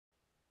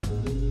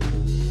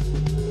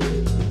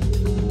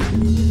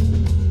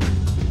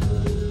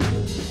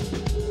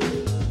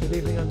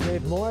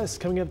Dallas.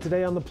 Coming up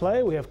today on The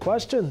Play, we have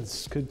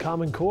questions. Could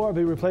Common Core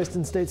be replaced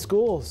in state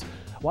schools?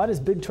 Why does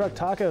Big Truck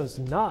Tacos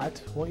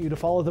not want you to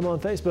follow them on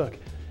Facebook?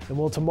 And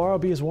will tomorrow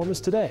be as warm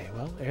as today?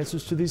 Well,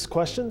 answers to these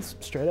questions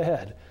straight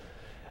ahead.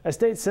 A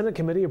state Senate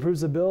committee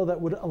approves a bill that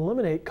would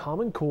eliminate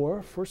Common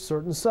Core for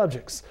certain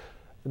subjects.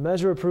 The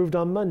measure approved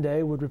on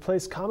Monday would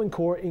replace Common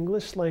Core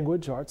English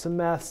Language, Arts, and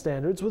Math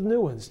standards with new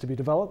ones to be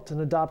developed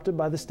and adopted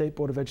by the State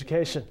Board of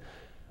Education.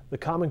 The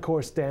Common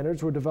Core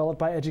standards were developed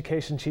by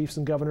education chiefs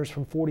and governors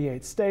from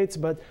 48 states,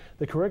 but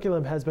the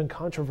curriculum has been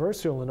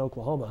controversial in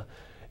Oklahoma.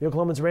 The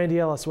Oklahoman's Randy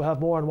Ellis will have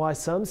more on why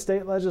some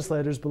state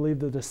legislators believe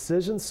the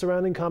decisions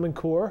surrounding Common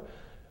Core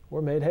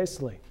were made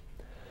hastily.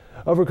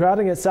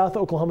 Overcrowding at South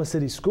Oklahoma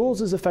City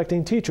schools is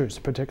affecting teachers,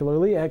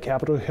 particularly at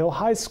Capitol Hill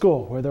High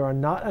School, where there are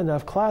not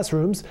enough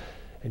classrooms,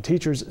 and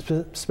teachers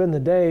spend the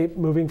day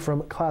moving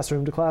from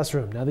classroom to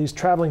classroom. Now, these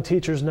traveling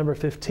teachers number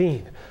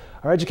 15.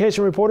 Our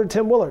education reporter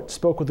Tim Willard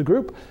spoke with the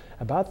group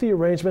about the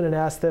arrangement and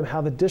asked them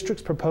how the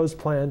district's proposed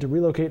plan to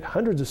relocate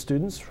hundreds of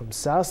students from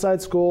South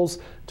Side schools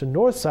to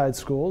North Side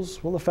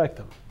schools will affect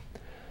them.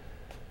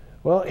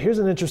 Well, here's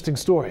an interesting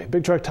story.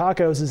 Big Truck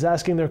Tacos is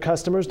asking their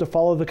customers to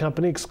follow the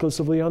company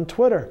exclusively on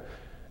Twitter.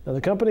 Now,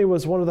 the company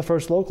was one of the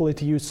first locally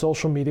to use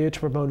social media to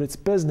promote its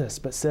business,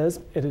 but says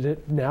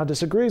it now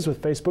disagrees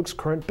with Facebook's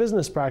current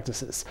business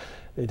practices.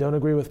 They don't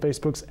agree with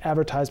Facebook's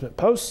advertisement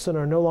posts and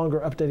are no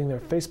longer updating their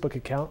Facebook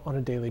account on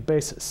a daily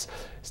basis.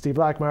 Steve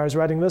Blackmeyer is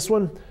writing this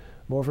one.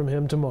 More from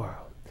him tomorrow.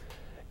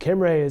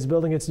 Kimray is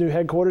building its new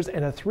headquarters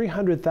and a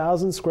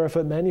 300,000 square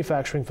foot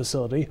manufacturing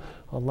facility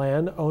on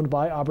land owned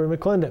by Aubrey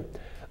McClendon.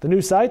 The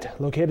new site,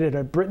 located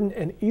at Britton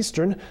and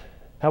Eastern.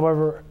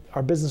 However,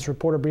 our business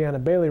reporter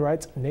Brianna Bailey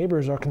writes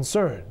neighbors are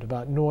concerned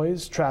about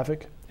noise,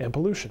 traffic, and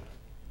pollution.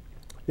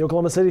 The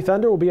Oklahoma City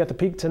Thunder will be at the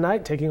Peak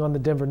tonight, taking on the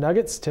Denver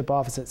Nuggets.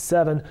 Tip-off is at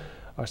 7.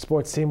 Our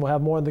sports team will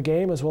have more on the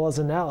game as well as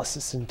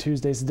analysis in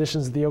Tuesday's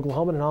editions of the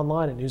Oklahoman and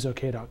online at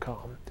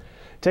newsok.com.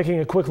 Taking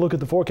a quick look at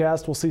the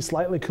forecast, we'll see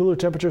slightly cooler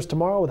temperatures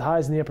tomorrow with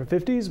highs in the upper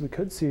 50s. We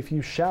could see a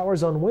few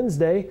showers on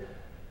Wednesday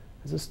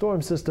as a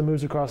storm system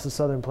moves across the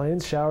southern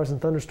plains. Showers and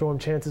thunderstorm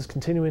chances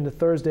continuing to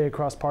Thursday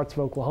across parts of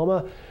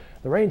Oklahoma.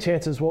 The rain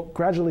chances will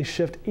gradually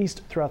shift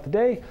east throughout the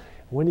day.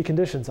 Windy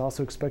conditions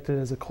also expected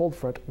as a cold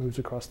front moves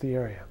across the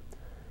area.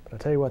 But I'll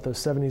tell you what, those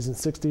 70s and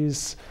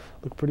 60s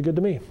look pretty good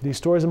to me. These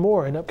stories and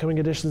more in upcoming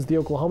editions of The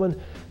Oklahoman.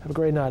 Have a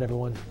great night,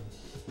 everyone.